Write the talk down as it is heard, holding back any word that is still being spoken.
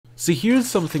So here's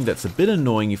something that's a bit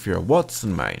annoying if you're a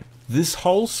Watson main. This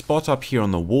whole spot up here on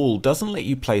the wall doesn't let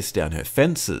you place down her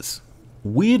fences.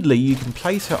 Weirdly, you can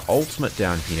place her ultimate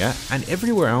down here, and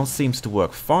everywhere else seems to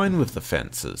work fine with the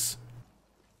fences.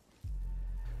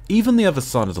 Even the other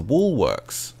side of the wall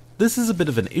works. This is a bit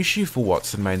of an issue for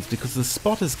Watson mains because the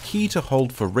spot is key to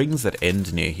hold for rings that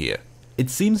end near here. It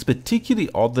seems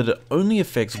particularly odd that it only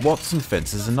affects Watson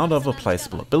fences and not other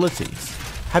placeable abilities.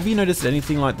 Have you noticed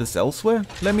anything like this elsewhere?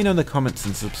 Let me know in the comments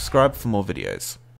and subscribe for more videos.